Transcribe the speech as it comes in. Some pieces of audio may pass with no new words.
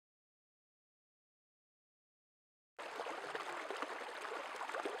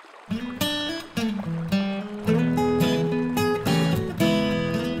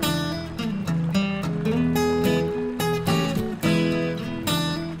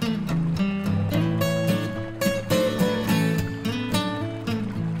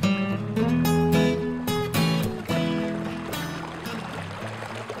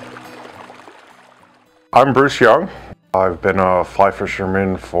I'm Bruce Young. I've been a fly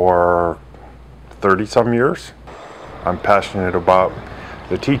fisherman for 30-some years. I'm passionate about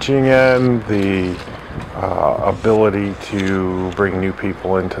the teaching end, the ability to bring new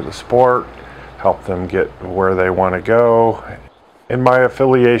people into the sport, help them get where they want to go. And my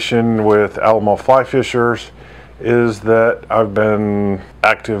affiliation with Alamo Fly Fishers is that I've been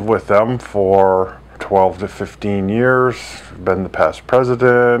active with them for 12 to 15 years, been the past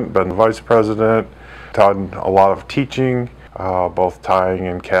president, been the vice president, done a lot of teaching, both tying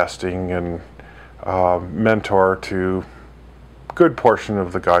and casting, and mentor to a good portion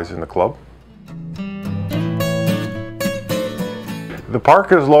of the guys in the club. The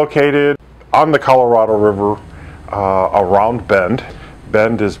park is located on the Colorado River around Bend.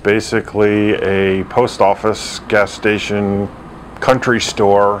 Bend is basically a post office, gas station, country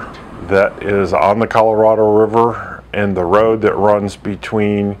store that is on the Colorado River, and the road that runs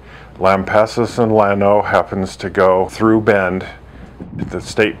between Lampasas and Llano happens to go through Bend. The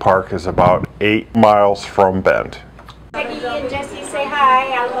state park is about 8 miles from Bend. Peggy and Jesse say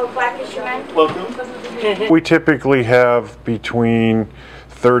hi, Alamo Fly Fishermen. Welcome. We typically have between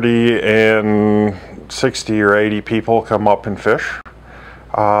 30 and 60 or 80 people come up and fish.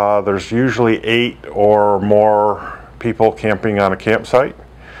 There's usually 8 or more people camping on a campsite.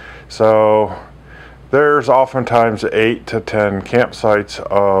 So there's oftentimes 8 to 10 campsites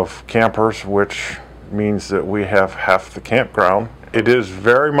of campers, which means that we have half the campground. It is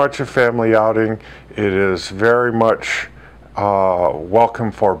very much a family outing. It is very much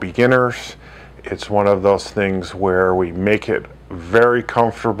welcome for beginners. It's one of those things where we make it very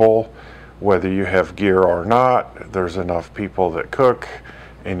comfortable, whether you have gear or not. There's enough people that cook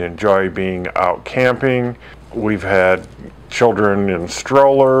and enjoy being out camping. We've had children in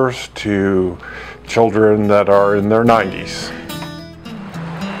strollers to children that are in their 90s.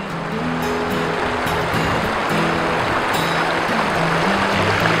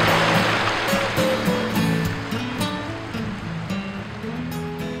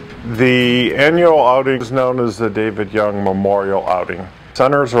 The annual outing is known as the David Young Memorial Outing.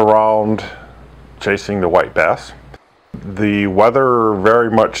 Centers around chasing the white bass. The weather very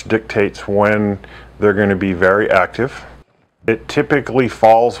much dictates when they're going to be very active. It typically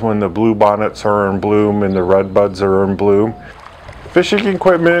falls when the bluebonnets are in bloom and the redbuds are in bloom. Fishing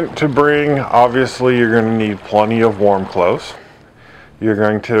equipment to bring, obviously you're going to need plenty of warm clothes. You're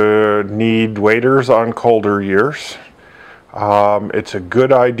going to need waders on colder years. It's a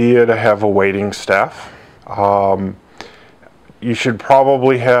good idea to have a wading staff. You should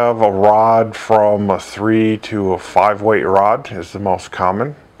probably have a rod from a 3 to a 5 weight rod is the most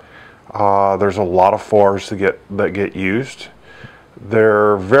common. There's a lot of 4s that get used.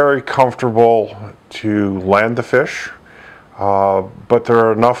 They're very comfortable to land the fish, but there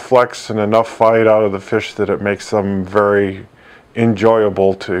are enough flex and enough fight out of the fish that it makes them very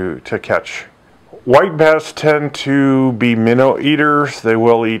enjoyable to catch. White bass tend to be minnow eaters. They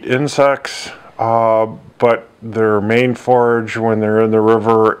will eat insects, but their main forage when they're in the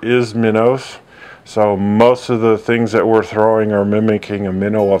river is minnows. So most of the things that we're throwing are mimicking a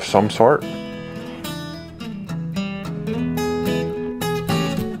minnow of some sort.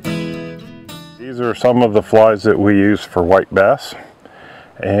 These are some of the flies that we use for white bass,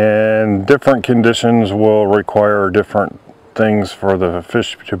 and different conditions will require different things for the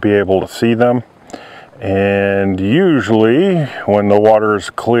fish to be able to see them. And usually when the water is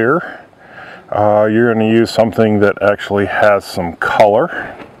clear, you're going to use something that actually has some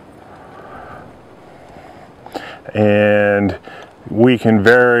color. And we can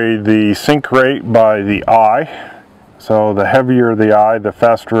vary the sink rate by the eye. So the heavier the eye, the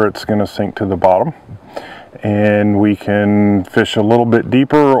faster it's going to sink to the bottom. And we can fish a little bit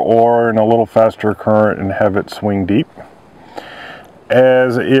deeper or in a little faster current and have it swing deep.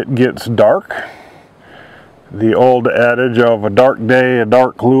 As it gets dark, the old adage of a dark day, a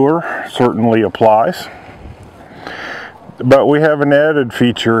dark lure certainly applies. But we have an added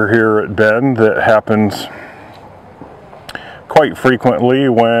feature here at Bend that happens quite frequently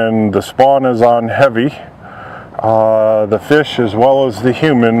when the spawn is on heavy. The fish as well as the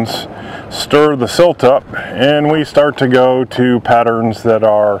humans stir the silt up, and we start to go to patterns that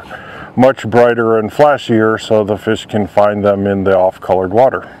are much brighter and flashier so the fish can find them in the off-colored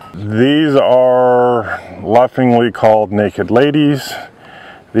water. These are laughingly called naked ladies.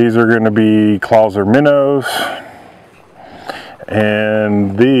 These are going to be Clouser minnows,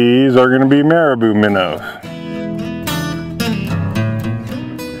 and these are going to be marabou minnows.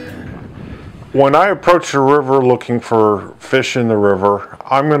 When I approach the river looking for fish in the river,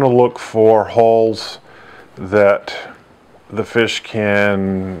 I'm going to look for holes that the fish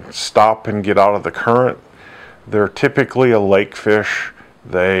can stop and get out of the current. They're typically a lake fish.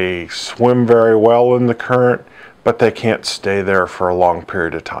 They swim very well in the current, but they can't stay there for a long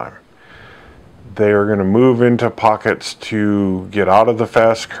period of time. They are going to move into pockets to get out of the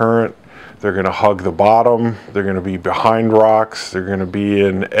fast current. They're going to hug the bottom. They're going to be behind rocks. They're going to be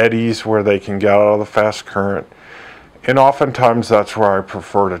in eddies where they can get out of the fast current. And oftentimes that's where I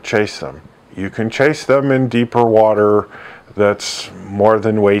prefer to chase them. You can chase them in deeper water that's more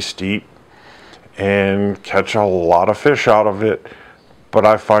than waist deep and catch a lot of fish out of it, but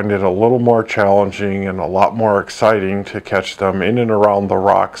I find it a little more challenging and a lot more exciting to catch them in and around the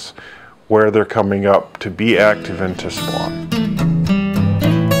rocks where they're coming up to be active and to spawn.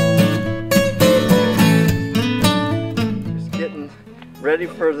 Ready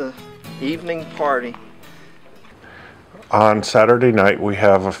for the evening party. On Saturday night we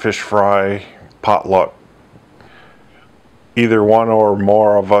have a fish fry potluck. Either one or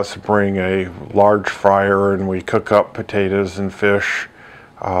more of us bring a large fryer and we cook up potatoes and fish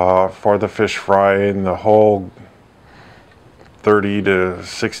for the fish fry, and the whole 30 to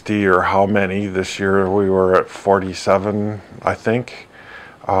 60 or how many, this year we were at 47 I think,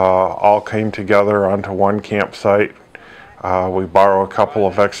 all came together onto one campsite. We borrow a couple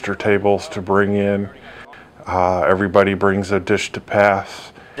of extra tables to bring in. Everybody brings a dish to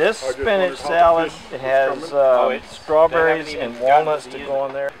pass. This spinach salad has strawberries and walnuts to go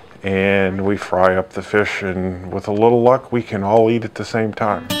in there. And we fry up the fish, and with a little luck we can all eat at the same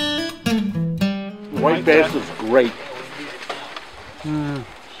time. White bass is great.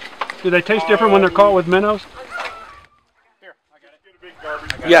 Do they taste different when they're caught with minnows?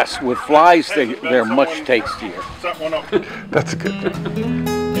 Yes, with flies they're much tastier. That's a good thing.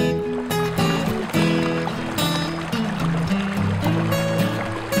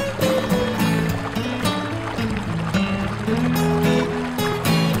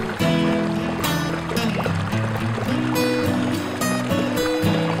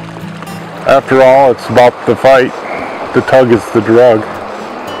 After all, it's about the fight. The tug is the drug.